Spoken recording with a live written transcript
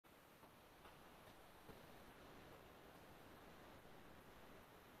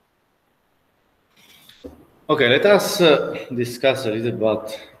Okay, let us discuss a little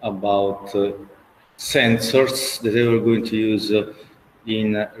bit about sensors that we are going to use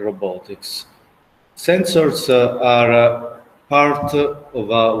in robotics. Sensors are part of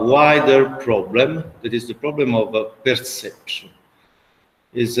a wider problem, that is the problem of perception.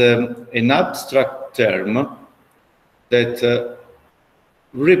 It's an abstract term that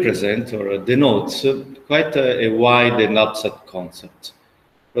represents or denotes quite a wide and abstract concept.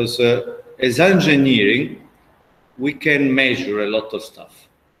 Because as engineering, we can measure a lot of stuff.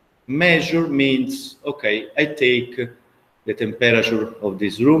 Measure means, okay, I take the temperature of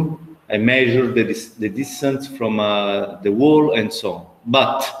this room, I measure the distance from the wall and so on.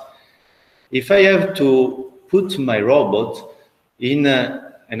 But if I have to put my robot in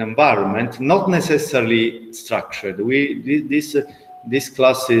an environment not necessarily structured, this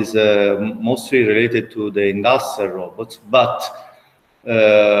class is mostly related to the industrial robots, but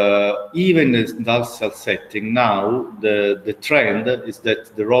even in the industrial setting now, the trend is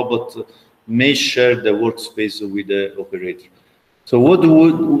that the robot may share the workspace with the operator. So what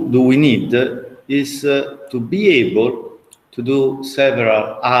do we need is to be able to do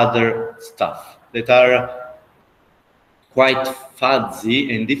several other stuff that are quite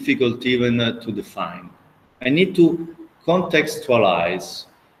fuzzy and difficult even to define. I need to contextualize.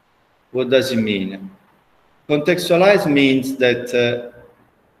 What does it mean? Contextualize means that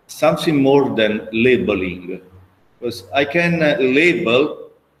something more than labeling, because I can label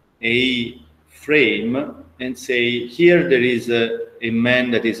a frame and say, here there is a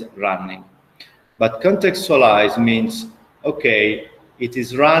man that is running. But contextualize means, okay, it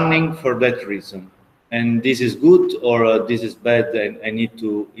is running for that reason, and this is good or this is bad, and I need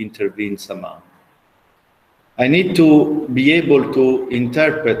to intervene somehow. I need to be able to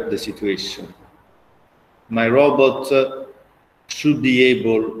interpret the situation. My robot should be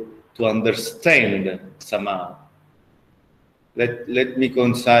able to understand somehow. Let me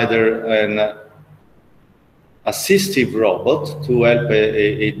consider an assistive robot to help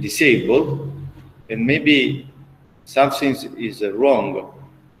a disabled, and maybe something is wrong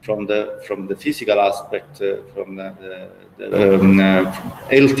from the physical aspect, from the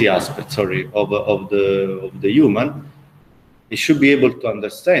healthy aspect, sorry, of the human. It should be able to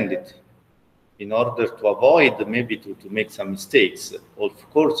understand it in order to avoid maybe to make some mistakes. Of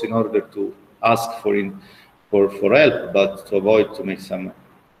course, in order to ask for help, but to avoid to make some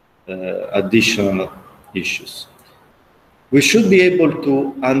additional issues. We should be able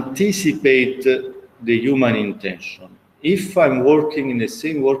to anticipate the human intention. If I'm working in the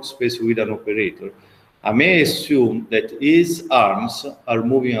same workspace with an operator, I may assume that his arms are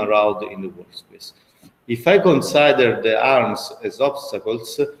moving around in the workspace. If I consider the arms as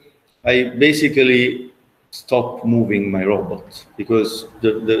obstacles, I basically stop moving my robot, because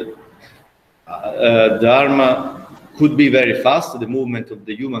the arm could be very fast, the movement of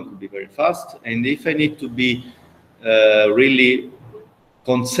the human could be very fast, and if I need to be really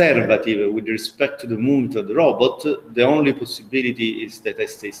conservative with respect to the movement of the robot, the only possibility is that I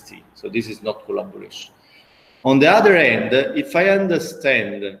stay still. So this is not collaboration. On the other hand, if I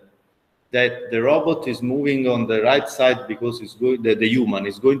understand that the robot is moving on the right side because the human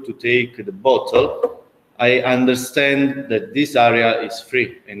is going to take the bottle, I understand that this area is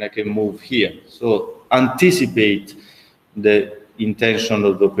free and I can move here. So anticipate the intention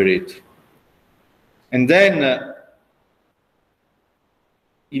of the operator. And then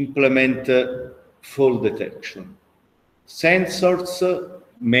implement fall detection. Sensors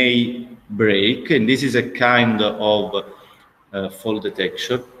may break, and this is a kind of fall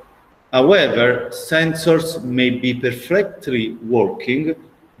detection. However, sensors may be perfectly working,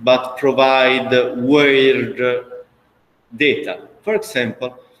 but provide weird data. For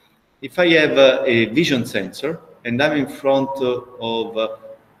example, if I have a vision sensor and I'm in front of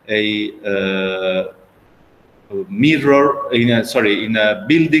a mirror, in a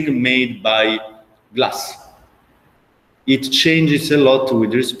building made by glass, it changes a lot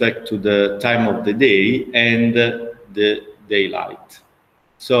with respect to the time of the day and the daylight.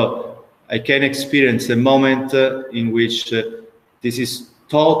 So I can experience a moment in which this is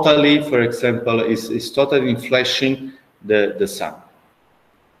totally, for example, is totally flashing the sun.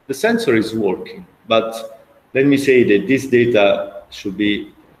 The sensor is working, but let me say that this data should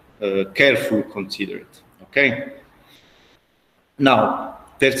be carefully considered, okay? Now,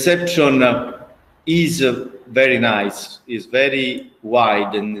 perception is very nice, is very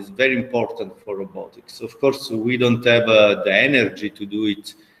wide, and is very important for robotics. Of course, we don't have the energy to do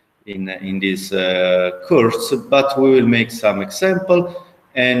it in this course, but we will make some example,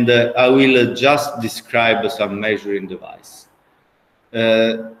 and I will just describe some measuring device.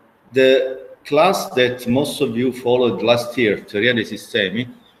 The class that most of you followed last year, Teoria dei Sistemi,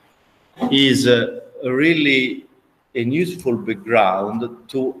 is really a useful background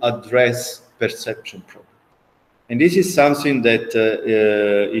to address perception problems. And this is something that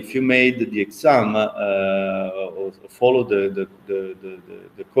if you made the exam or followed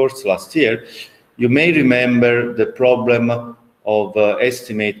the course last year, you may remember the problem of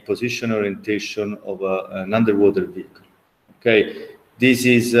estimate position orientation of an underwater vehicle. Okay, this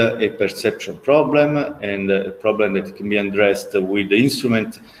is a perception problem and a problem that can be addressed with the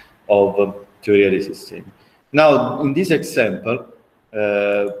instrument of Teoria dei Sistemi. Now, in this example,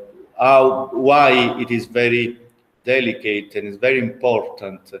 why it is very delicate and it's very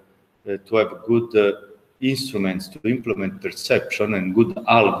important to have good instruments to implement perception and good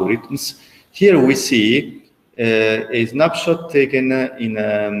algorithms. Here we see a snapshot taken in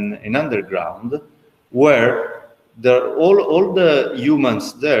an underground where all the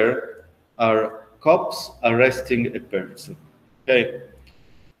humans there are cops arresting a person. Okay,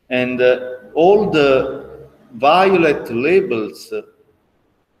 and all the violet labels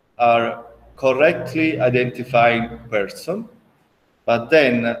are correctly identifying person, but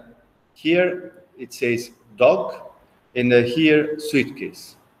then here it says dog, and here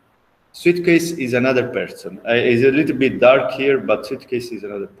suitcase. Suitcase is another person. It's a little bit dark here, but suitcase is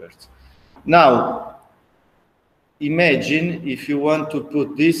another person. Now, imagine if you want to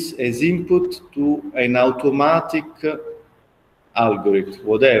put this as input to an automatic algorithm,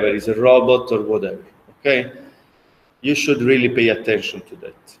 whatever, is a robot or whatever, okay? You should really pay attention to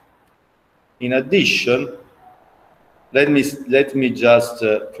that. In addition, let me just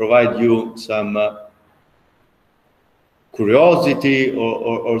provide you some curiosity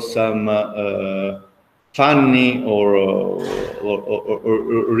or some funny or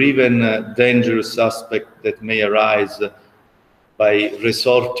even dangerous aspect that may arise by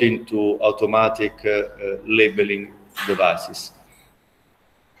resorting to automatic labeling devices.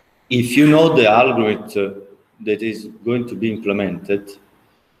 If you know the algorithm that is going to be implemented,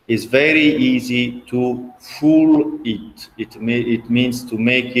 it's very easy to fool it. It means to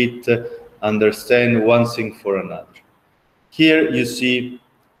make it understand one thing for another. Here you see,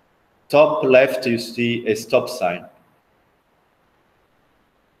 top left, you see a stop sign.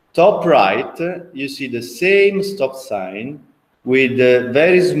 Top right, you see the same stop sign with a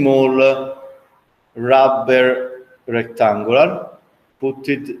very small rubber rectangular, put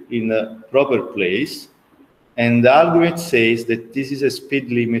it in a proper place, and the algorithm says that this is a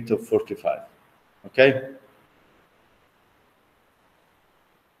speed limit of 45, okay?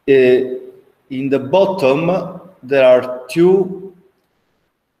 In the bottom, there are two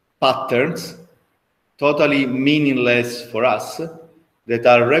patterns, totally meaningless for us, that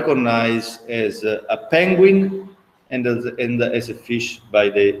are recognized as a penguin and as a fish by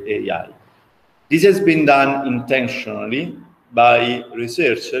the AI. This has been done intentionally by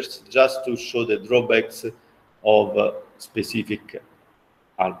researchers just to show the drawbacks of specific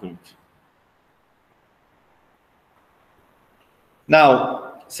algorithms.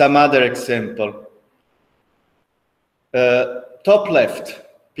 Now, some other example. Top left,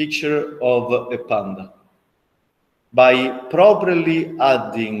 picture of a panda. By properly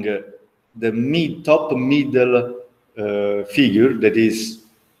adding the top middle figure, that is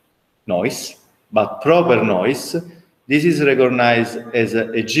noise, but proper noise, this is recognized as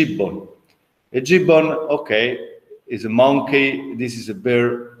a gibbon. A gibbon, okay, is a monkey, this is a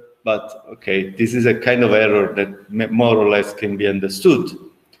bear, but okay, this is a kind of error that more or less can be understood.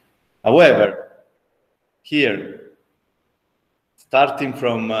 However, here, starting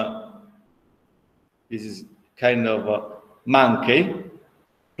from, this is kind of a monkey,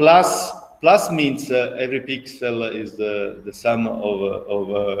 plus means every pixel is the sum of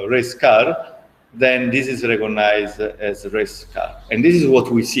a race car, then this is recognized as a race car. And this is what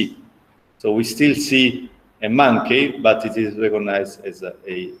we see. So we still see a monkey, but it is recognized as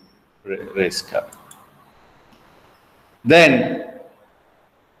a race car. Then,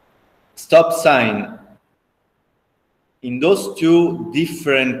 stop sign. In those two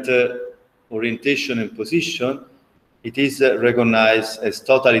different orientation and position, it is recognized as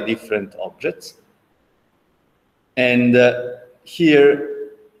totally different objects. And here,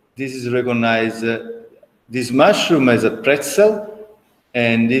 this is recognized, this mushroom as a pretzel,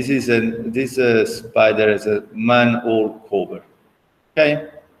 and this spider as a manhole cover. Okay?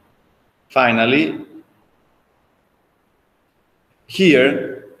 Finally,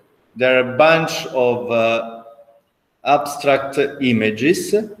 here, there are a bunch of abstract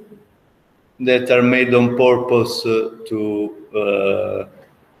images that are made on purpose to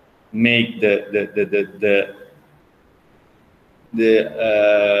make the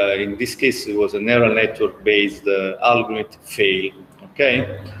in this case, it was a neural network-based algorithm fail.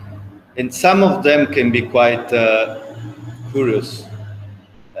 Okay, and some of them can be quite curious.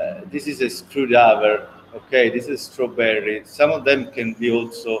 This is a screwdriver. Okay, this is strawberry. Some of them can be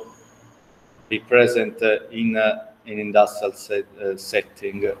also be present in an industrial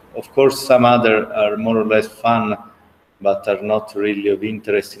setting. Of course, some other are more or less fun, but are not really of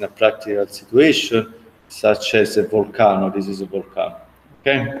interest in a practical situation, such as a volcano. This is a volcano.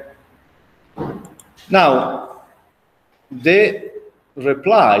 Okay. Now, the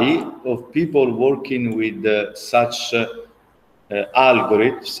reply of people working with such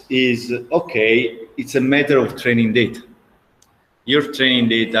algorithms is, okay, it's a matter of training data. Your training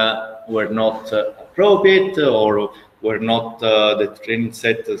data were not appropriate, or were not the training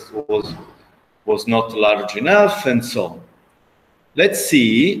set was not large enough, and so on. Let's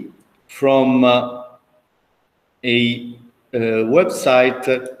see from a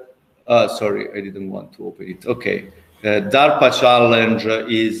website. Sorry, I didn't want to open it. Okay, DARPA challenge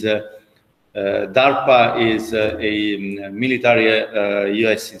is DARPA is a military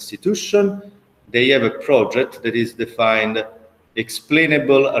US institution. They have a project that is defined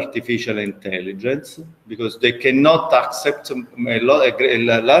explainable artificial intelligence, because they cannot accept,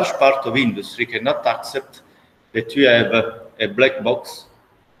 a large part of industry cannot accept that you have a black box,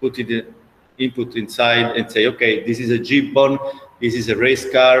 put it input inside and say, okay, this is a Jeep-on, this is a race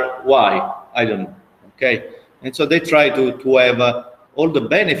car, why? I don't know, okay? And so they try to have all the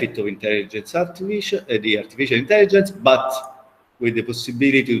benefit of intelligence, the artificial intelligence, but with the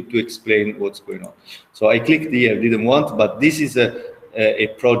possibility to explain what's going on. So I clicked here, didn't want, but this is a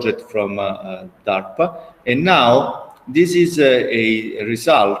project from DARPA. And now this is a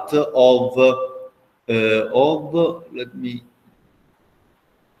result of Google,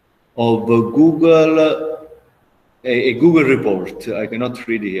 a Google report. I cannot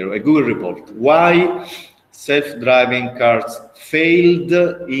read here, a Google report. Why self-driving cars failed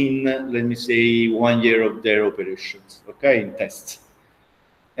in, let me say, 1 year of their operations, okay, in tests.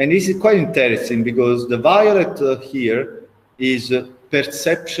 And this is quite interesting, because the violet here is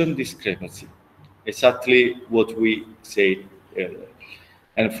perception discrepancy, exactly what we said earlier.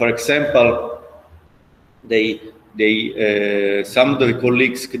 And for example, some of the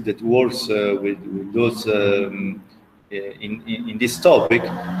colleagues that works with those in this topic,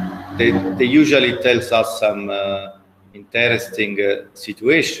 they usually tells us some interesting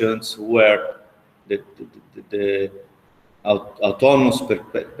situations where the autonomous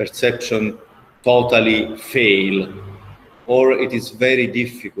perception totally fail, or it is very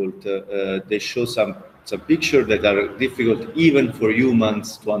difficult. They show some pictures that are difficult even for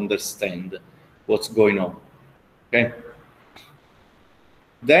humans to understand what's going on. Okay.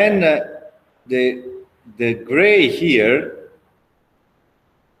 Then the gray here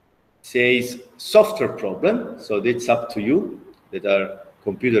says software problem, so it's up to you that are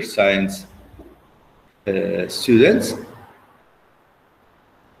computer science students.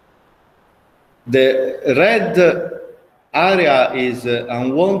 The red area is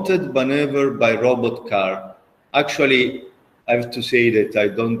unwanted maneuver by robot car. Actually, I have to say that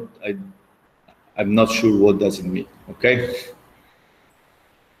I'm not sure what does it mean, okay?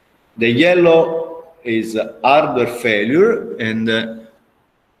 The yellow is hardware failure, and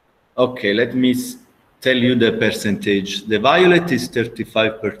okay, let me tell you the percentage. The violet is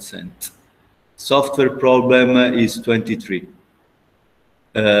 35%. Software problem is 23%.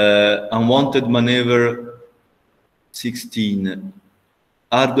 Unwanted maneuver 16%.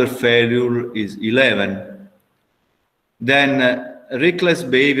 Hardware failure is 11%. Then reckless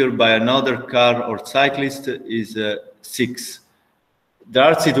behavior by another car or cyclist is 6%. There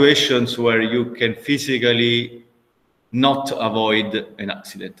are situations where you can physically not avoid an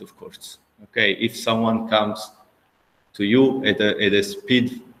accident, of course. Okay, if someone comes to you at a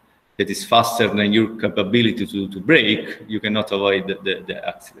speed that is faster than your capability to brake, you cannot avoid the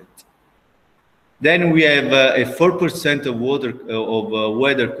accident. Then we have a 4% of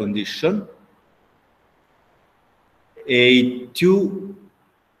weather condition, a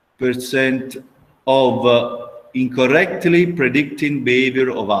 2% of incorrectly predicting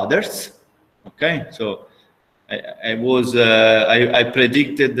behavior of others. Okay, so I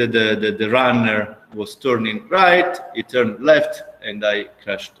predicted that the runner was turning right, he turned left, and I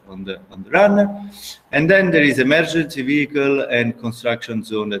crashed on the runner. And then there is emergency vehicle and construction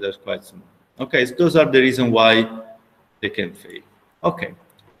zone that are quite small. Okay, so those are the reasons why they can fail. Okay,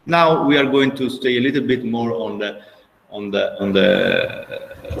 now we are going to stay a little bit more on the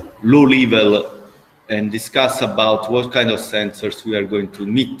low level and discuss about what kind of sensors we are going to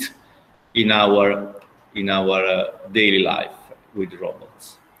meet in our daily life. with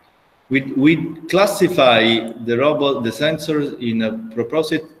robots. We classify the sensors in a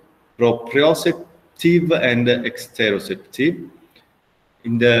proprioceptive and exteroceptive,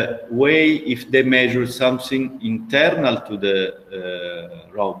 in the way if they measure something internal to the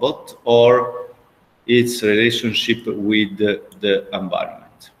robot or its relationship with the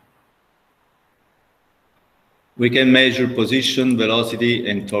environment. We can measure position, velocity,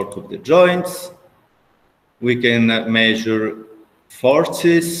 and torque of the joints. We can measure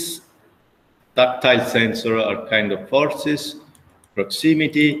forces. Tactile sensor are kind of forces,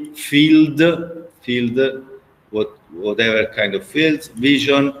 proximity, field, whatever kind of fields,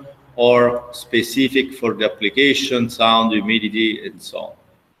 vision, or specific for the application, sound, humidity, and so on.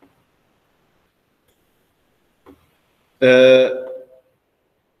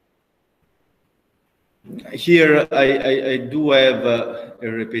 Here I do have a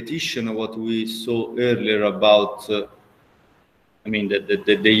repetition of what we saw earlier about I mean,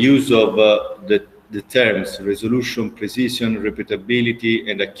 the use of the terms resolution, precision, repeatability,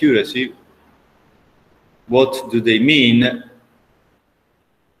 and accuracy. What do they mean?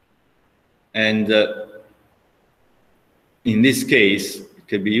 And in this case, it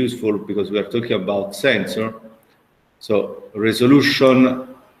can be useful because we are talking about sensor. So resolution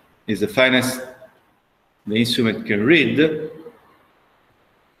is the finest the instrument can read.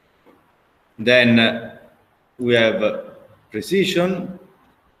 Then we have precision,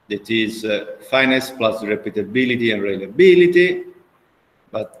 that is fineness plus repeatability and reliability,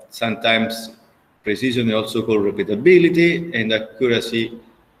 but sometimes precision is also called repeatability, and accuracy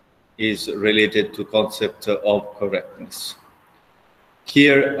is related to concept of correctness.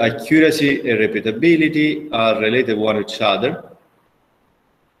 Here, accuracy and repeatability are related one to each other.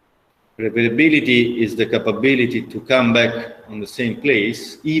 Repeatability is the capability to come back on the same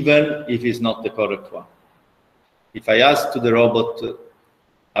place, even if it's not the correct one. If I ask to the robot, to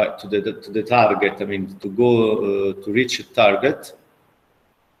the target, I mean, to go to reach a target,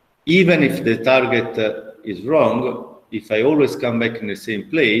 even if the target is wrong, if I always come back in the same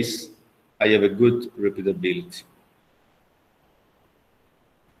place, I have a good repeatability.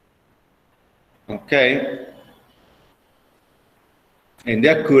 Okay? And the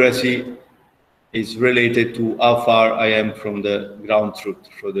accuracy is related to how far I am from the ground truth,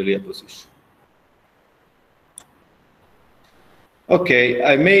 from the real position. Okay,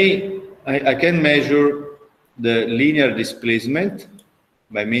 I can measure the linear displacement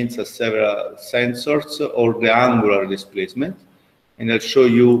by means of several sensors or the angular displacement, and I'll show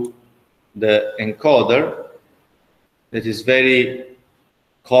you the encoder that is very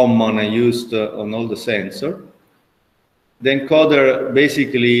common and used on all the sensors. The encoder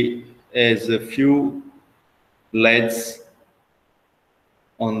basically has a few LEDs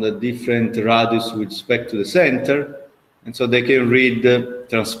on the different radius with respect to the center, and so they can read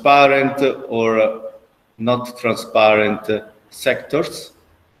transparent or not transparent sectors,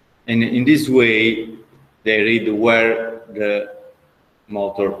 and in this way they read where the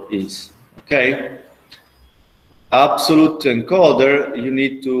motor is. Okay, absolute encoder, you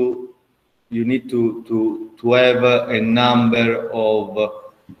need to have a number of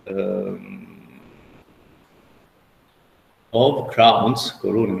crowns,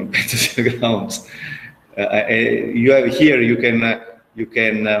 crowns. You have here. You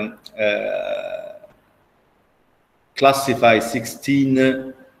can classify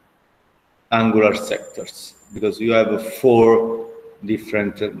 16 angular sectors because you have 4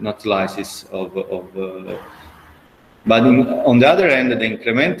 different matrices of. But on the other hand, the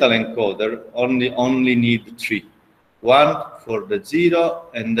incremental encoder only need 3. 1 for the 0,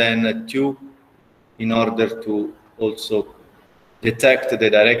 and then 2 in order to also detect the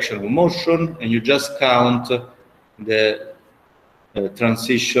direction of motion, and you just count the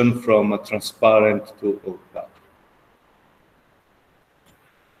transition from transparent to opaque.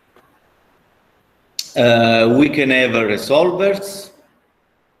 We can have resolvers.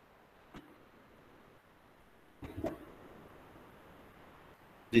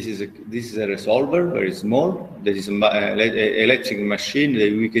 This is a resolver, very small. That is an electric machine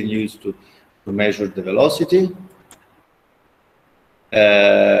that we can use to measure the velocity.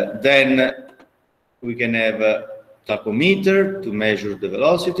 Then we can have a tachometer to measure the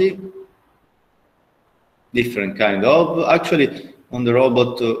velocity. Different kind of. Actually, on the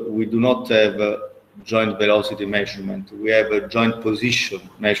robot, we do not have a joint velocity measurement. We have a joint position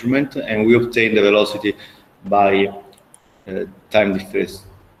measurement, and we obtain the velocity by time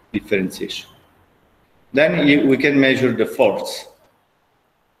differentiation. Then we can measure the force.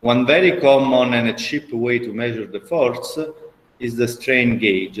 One very common and a cheap way to measure the force is the strain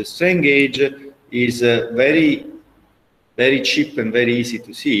gauge. A strain gauge is very very cheap and very easy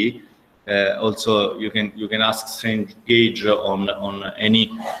to see. Also, you can ask Strange Gauge on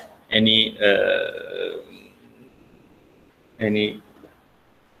any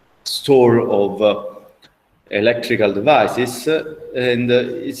store of electrical devices, and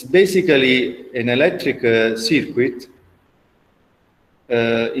it's basically an electric circuit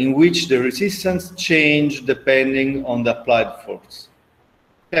in which the resistance change depending on the applied force.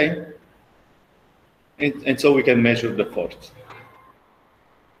 Okay, and so we can measure the force.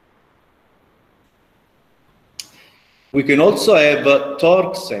 We can also have a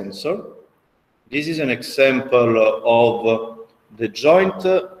torque sensor. This is an example of the joint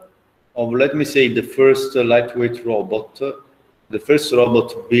of, let me say, the first lightweight robot, the first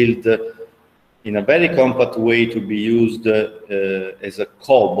robot built in a very compact way to be used as a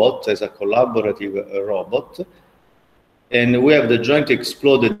cobot, as a collaborative robot. And we have the joint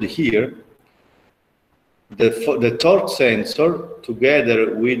exploded here. The torque sensor,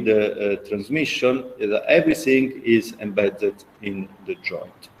 together with the transmission, everything is embedded in the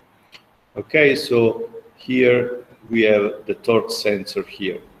joint. Okay, so here we have the torque sensor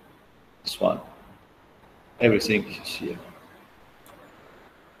here. This one. Everything is here.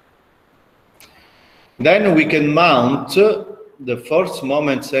 Then we can mount the force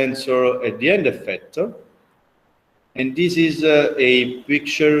moment sensor at the end effector. And this is a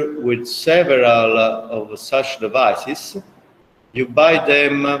picture with several of such devices. You buy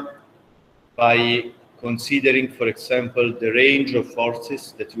them by considering, for example, the range of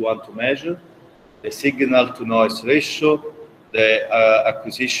forces that you want to measure, the signal to noise ratio, the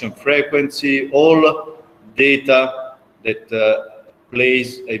acquisition frequency, all data that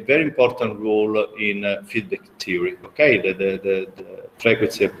plays a very important role in feedback theory, okay, the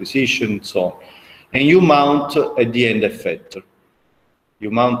frequency acquisition and so on. And you mount at the end effector.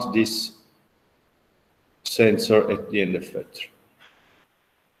 You mount this sensor at the end effector.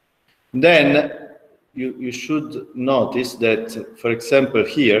 Then you should notice that, for example,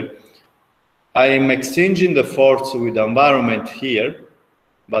 here, I am exchanging the force with the environment here,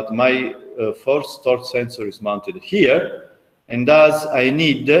 but my force torque sensor is mounted here, and thus I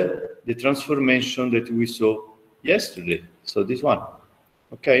need the transformation that we saw yesterday. So this one,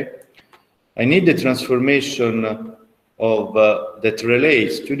 okay? I need the transformation of that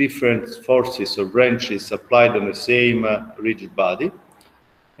relates two different forces or branches applied on the same rigid body.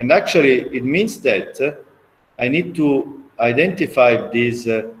 And actually, it means that I need to identify this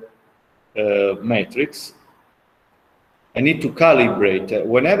matrix. I need to calibrate.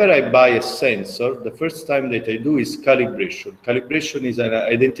 Whenever I buy a sensor, the first time that I do is calibration. Calibration is an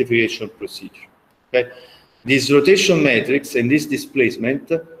identification procedure. Okay? This rotation matrix and this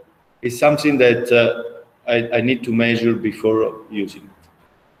displacement is something that I need to measure before using it.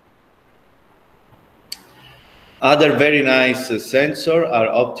 Other very nice sensors are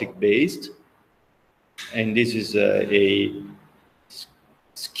optic-based, and this is a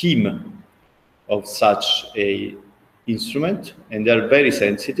scheme of such a instrument, and they are very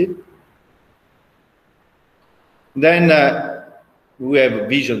sensitive. Then we have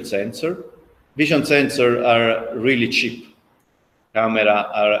vision sensor. Vision sensors are really cheap. Camera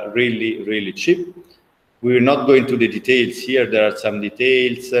are really, really cheap. We're not going to the details here. There are some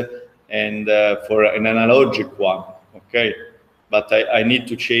details, and for an analogic one, okay? But I need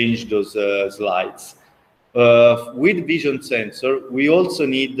to change those slides. With vision sensor, we also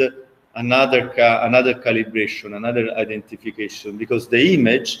need another calibration, another identification, because the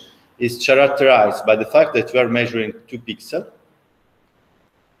image is characterized by the fact that you are measuring 2 pixels,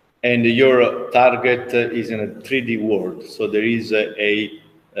 and your target is in a 3D world. So there is a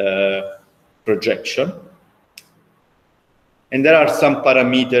projection. And there are some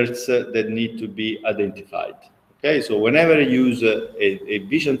parameters that need to be identified. Okay, so whenever you use a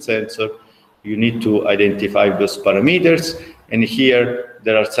vision sensor, you need to identify those parameters. And here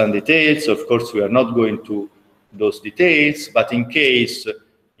there are some details. Of course, we are not going to those details, but in case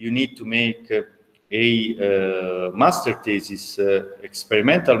you need to make a master thesis,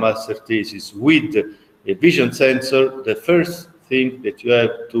 experimental master thesis with a vision sensor, the first thing that you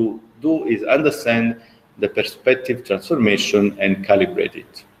have to do is understand the perspective transformation and calibrate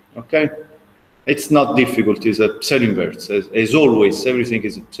it. Okay? It's not difficult, it's a set inverse. As always, everything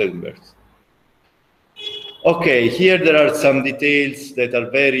is a set inverse. Okay, here there are some details that are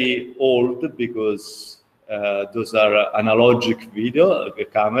very old because those are analogic video,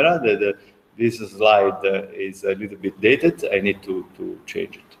 camera. This slide is a little bit dated. I need to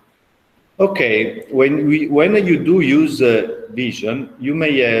change it. Okay, when you do use vision, you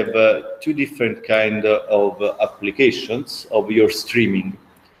may have 2 different kind of applications of your streaming.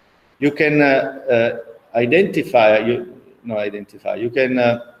 You can identify, no identify. You can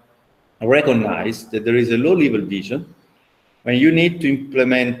recognize that there is a low-level vision when you need to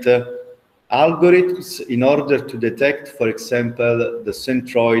implement algorithms in order to detect, for example, the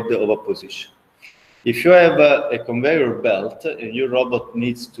centroid of a position. If you have a conveyor belt and your robot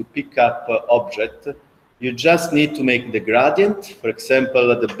needs to pick up object, you just need to make the gradient. For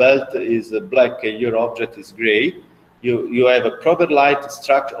example, the belt is black and your object is gray. You have a proper light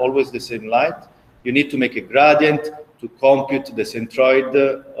structure, always the same light. You need to make a gradient to compute the centroid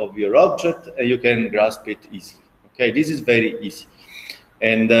of your object, and you can grasp it easily. Okay, this is very easy,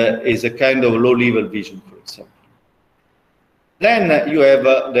 and is a kind of low-level vision, for example. Then you have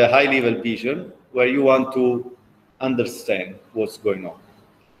the high-level vision, where you want to understand what's going on.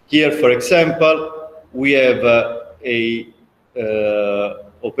 Here, for example, we have a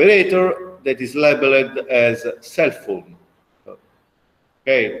operator that is labeled as cell phone.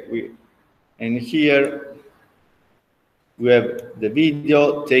 Okay, and here we have the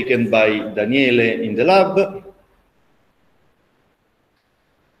video taken by Daniele in the lab.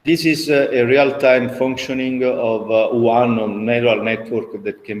 This is a real-time functioning of one neural network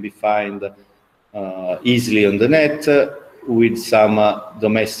that can be found easily on the net with some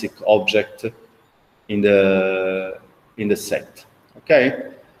domestic object in the set.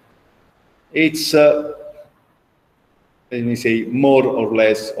 Okay, it's let me say more or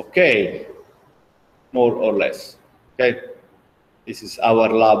less okay, more or less. Okay, this is our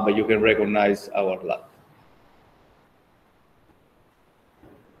lab. You can recognize our lab.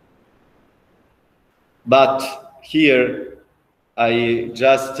 But here I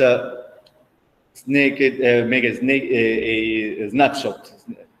just make a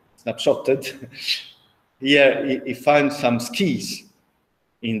snapshotted. Here he finds some skis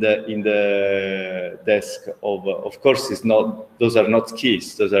in the desk of course it's not, those are not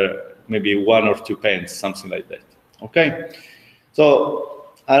skis, those are maybe 1 or 2 pens, something like that. Okay, so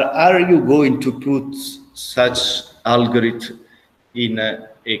are you going to put such algorithm in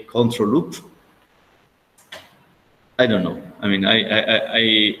a control loop? I don't know. I mean,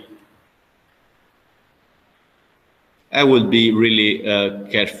 I would be really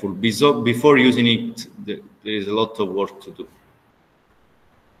careful. Before using it, there is a lot of work to do.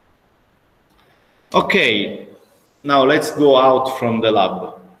 Okay, now let's go out from the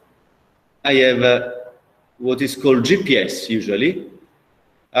lab. I have what is called GPS usually.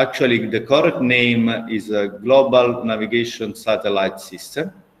 Actually, the correct name is a Global Navigation Satellite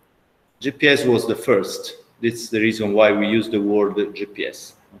System. GPS was the first. That's the reason why we use the word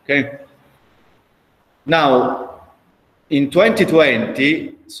GPS. Okay. Now, in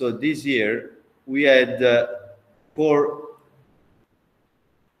 2020, so this year, we had 4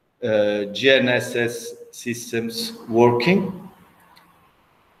 GNSS systems working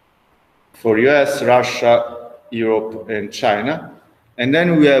for US, Russia, Europe, and China. And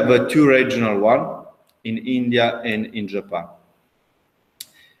then we have 2 regional ones in India and in Japan.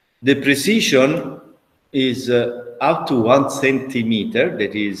 The precision is up to 1 centimeter,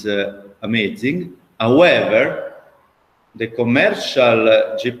 that is amazing. However, the commercial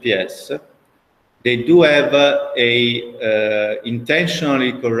GPS, they do have a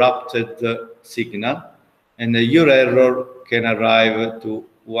intentionally corrupted signal, and your error can arrive to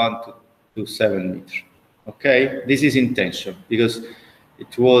 1 to 7 meters. Okay, this is intentional because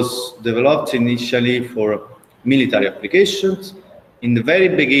it was developed initially for military applications. In the very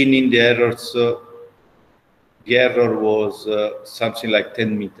beginning, the error was something like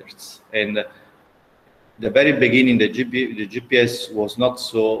 10 meters, and the very beginning, the GPS was not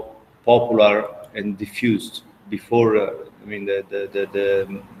so popular and diffused before. I mean,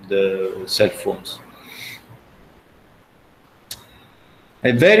 the cell phones.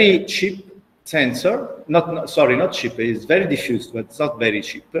 A very cheap sensor, not cheap. It's very diffused, but it's not very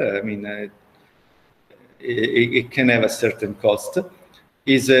cheap. I mean, it can have a certain cost.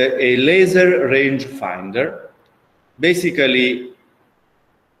 Is a laser rangefinder. Basically,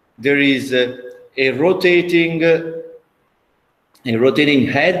 there is a rotating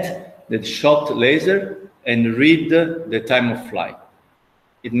head that shot laser and read the time of flight.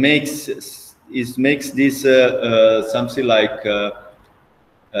 It makes this something like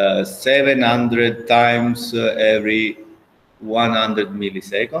 700 times every 100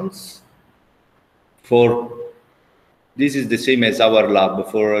 milliseconds. This is the same as our lab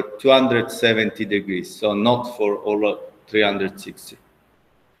for 270 degrees, so not for all 360.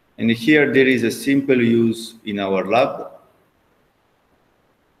 And here there is a simple use in our lab.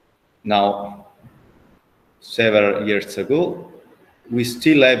 Now, several years ago, we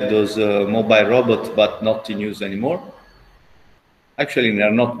still have those mobile robots, but not in use anymore. Actually, they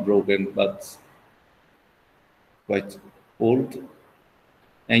are not broken, but quite old.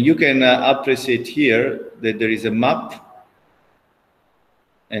 And you can appreciate here that there is a map,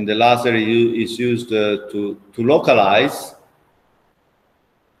 and the laser is used to localize,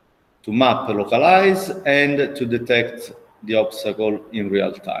 to map, localize, and to detect the obstacle in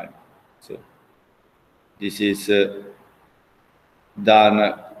real time. So this is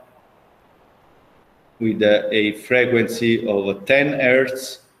done with a frequency of 10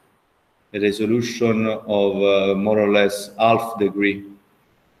 Hertz, a resolution of more or less half degree.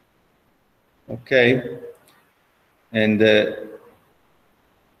 Okay, and the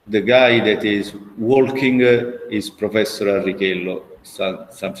guy that is working is Professor Arrichello,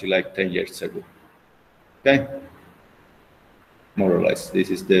 something like 10 years ago. Okay, more or less. This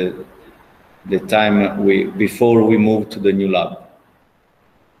is the time before we move to the new lab.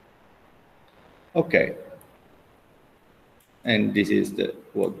 Okay, and this is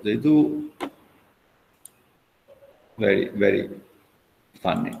what they do. Very, very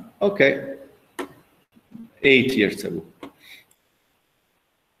funny. Okay, 8 years ago.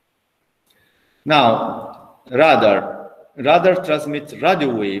 Now, radar transmits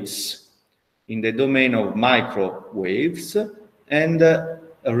radio waves in the domain of microwaves and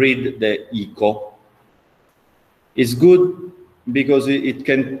read the echo. It's good because it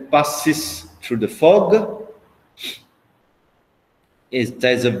can passes through the fog. It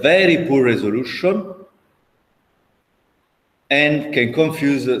has a very poor resolution and can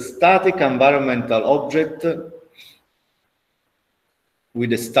confuse a static environmental object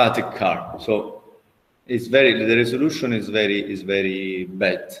with a static car. So it's the resolution is very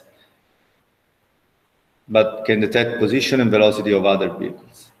bad, but can detect position and velocity of other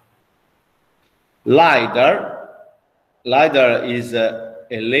vehicles. LiDAR is a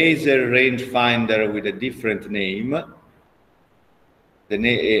laser rangefinder with a different name.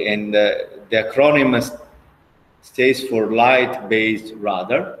 And the acronym stands for light-based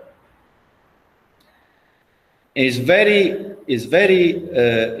radar. Is very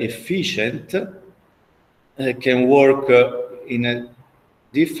efficient. Can work in a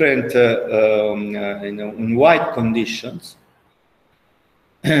different in wide conditions.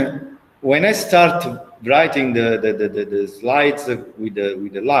 When I start writing the slides with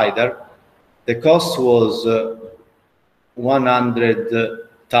the LiDAR, the cost was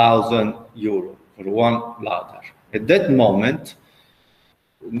 100,000 euro for one LiDAR. At that moment,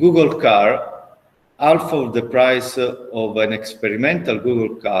 Google car, half of the price of an experimental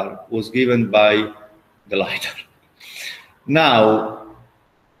Google car was given by the LiDAR. Now,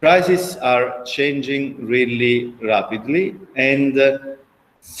 prices are changing really rapidly, and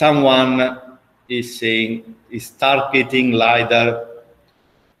someone is targeting LiDAR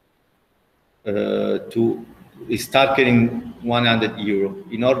is targeting 100 euro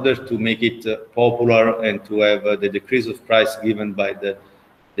in order to make it popular and to have the decrease of price given by the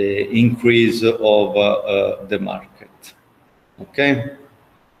increase of the market. Okay.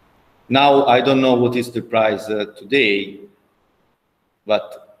 Now I don't know what is the price today,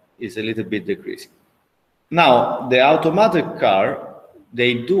 but it's a little bit decreasing. Now the automatic car,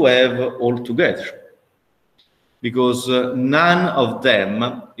 they do have all together, because none of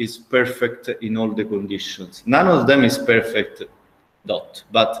them is perfect in all the conditions. None of them is perfect, but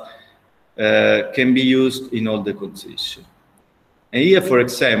can be used in all the conditions. And here, for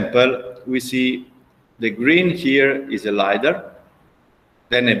example, we see the green here is a LiDAR,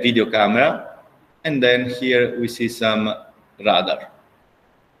 then a video camera, and then here we see some radar.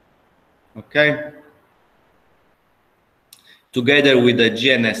 Okay? Together with the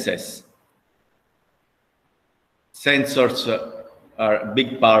GNSS. Sensors are a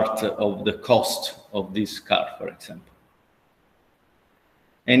big part of the cost of this car, for example.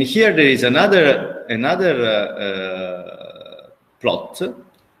 And here there is another plot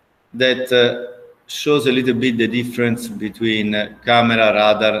that shows a little bit the difference between camera,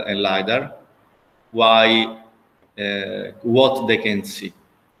 radar, and LiDAR, what they can see.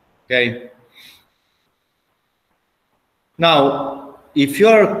 Okay. Now, if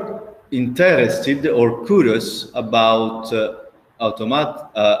you're interested or curious about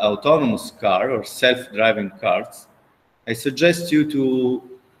autonomous car or self-driving cars, I suggest you to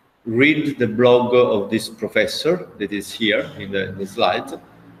read the blog of this professor that is here in the slide.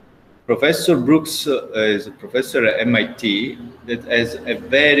 Professor Brooks is a professor at MIT that has a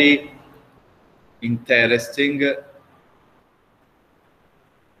very interesting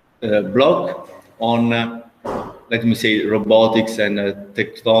blog on let me say robotics and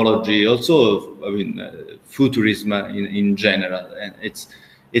technology, also I mean futurism in general, and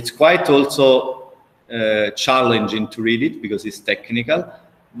it's quite also challenging to read it because it's technical,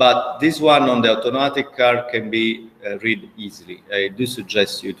 but this one on the automatic car can be read easily. I do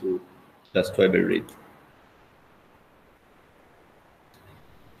suggest you to just have a read.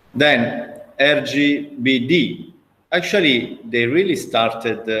 Then RGBD. Actually, they really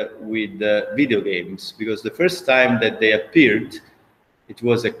started with video games, because the first time that they appeared, it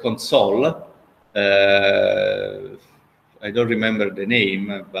was a console. I don't remember the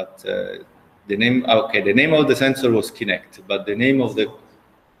name, but the name of the sensor was Kinect, but the name of the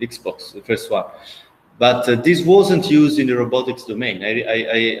Xbox, the first one. But this wasn't used in the robotics domain.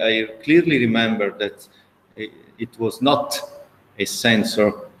 I clearly remember that it was not a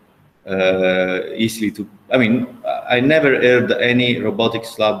sensor easily to, I mean, I never heard any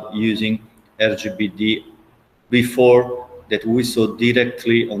robotics lab using RGBD before that we saw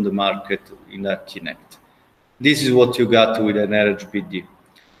directly on the market in a Kinect. This is what you got with an RGBD.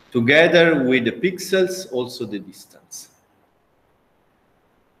 Together with the pixels, also the distance.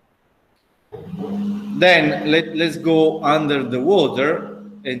 Then let's go under the water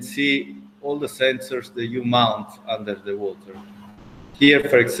and see all the sensors that you mount under the water. Here,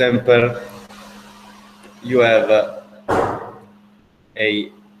 for example, you have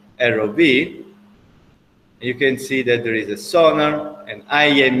a ROV. You can see that there is a sonar, an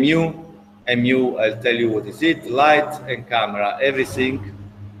IMU. MU, I'll tell you what is it, light and camera, everything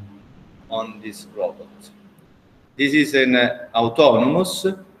on this robot. This is an autonomous,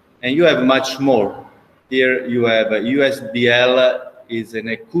 and you have much more. Here you have a USBL, is an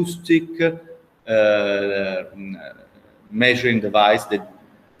acoustic measuring device that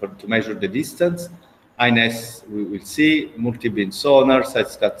to measure the distance. INS, we will see, multi-beam sonar,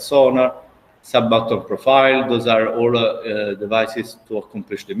 side-scan sonar, sub-button profile. Those are all devices to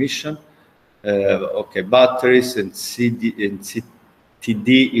accomplish the mission. Okay, batteries and CD and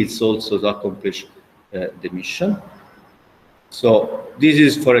CTD is also to accomplish the mission. So this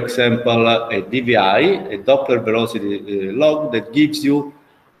is, for example, a DVI, a Doppler velocity log that gives you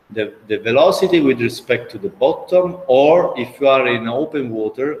the velocity with respect to the bottom, or if you are in open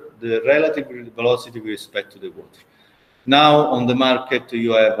water, the relative velocity with respect to the water. Now on the market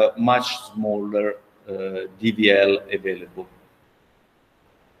you have a much smaller DVL available.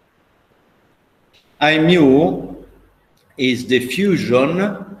 IMU is the fusion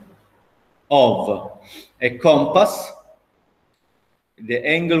of a compass, the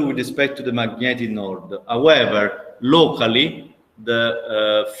angle with respect to the magnetic north. However, locally,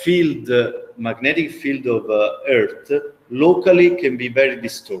 the magnetic field of Earth locally can be very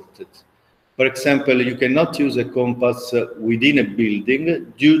distorted. For example, you cannot use a compass within a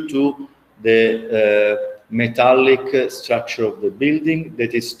building due to the metallic structure of the building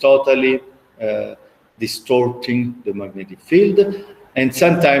that is totally distorting the magnetic field, and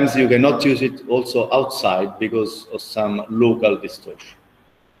sometimes you cannot use it also outside because of some local distortion.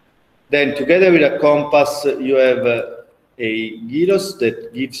 Then together with a compass you have a gyros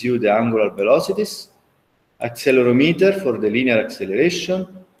that gives you the angular velocities, accelerometer for the linear acceleration,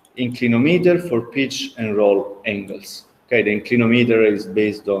 inclinometer for pitch and roll angles. Okay, the inclinometer is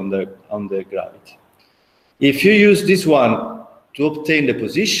based on the gravity. If you use this one to obtain the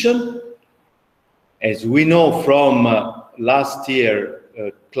position, as we know from last year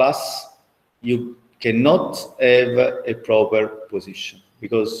class, you cannot have a proper position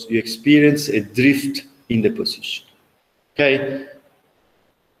because you experience a drift in the position. Okay?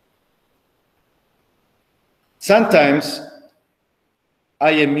 Sometimes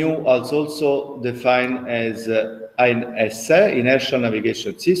IMU is also defined as INSA, inertial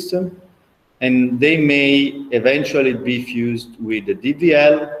navigation system, and they may eventually be fused with the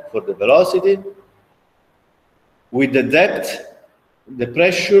DVL for the velocity. With the depth, the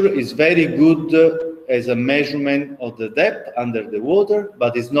pressure is very good as a measurement of the depth under the water,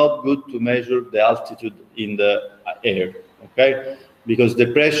 but it's not good to measure the altitude in the air, okay? Because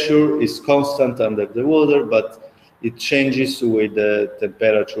the pressure is constant under the water, but it changes with the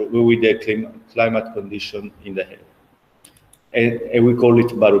temperature, with the climate condition in the air. And we call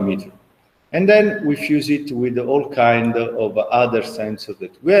it barometer. And then we fuse it with all kind of other sensors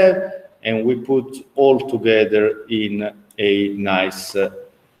that we have, and we put all together in a nice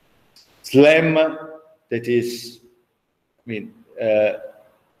SLAM that is, I mean,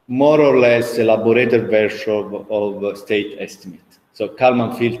 more or less elaborated version of state estimate. So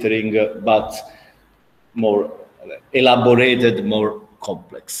Kalman filtering, but more elaborated, more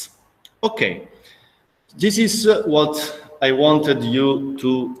complex. Okay, this is what I wanted you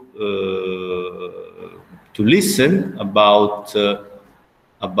to listen about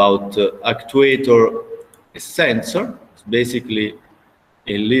actuator sensor. It's basically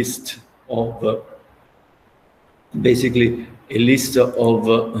a list of a list of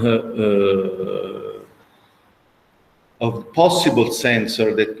possible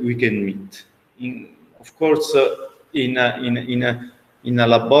sensors that we can meet. Of course, in a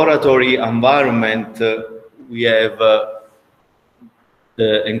laboratory environment, we have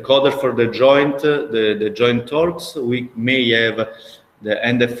the encoder for the joint, the joint torques. We may have the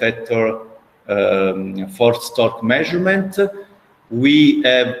end effector force torque measurement. We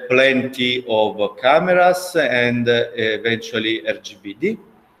have plenty of cameras and eventually RGBD.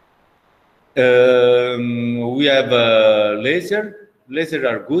 We have laser. Lasers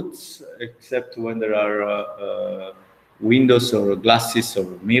are good, except when there are windows or glasses or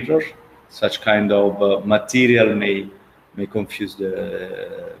mirror. Such kind of material may confuse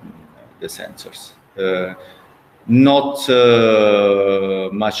the sensors. Not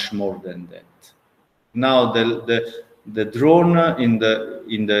much more than that. Now the drone in the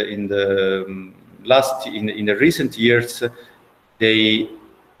recent years, they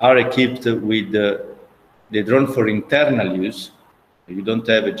are equipped with the drone for internal use. You don't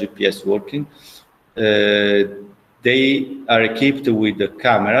have a GPS working. They are equipped with the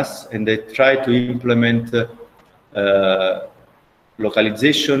cameras, and they try to implement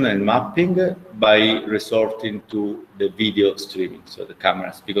localization and mapping by resorting to the video streaming, so the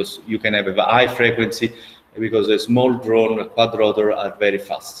cameras, because you can have a high frequency, because a small drone, a quadrotor, are very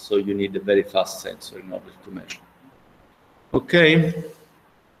fast, so you need a very fast sensor in order to measure. Okay.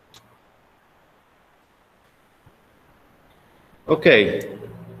 Okay.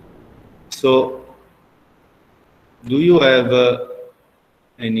 So, do you have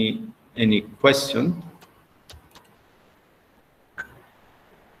any question?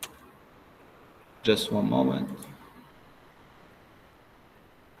 Just one moment.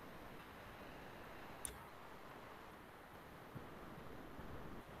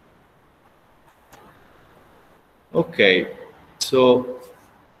 Okay, so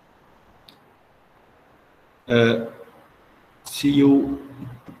see you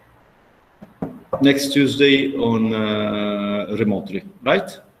next Tuesday on remotely,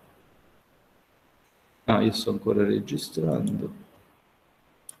 right? Ah, io sto ancora registrando.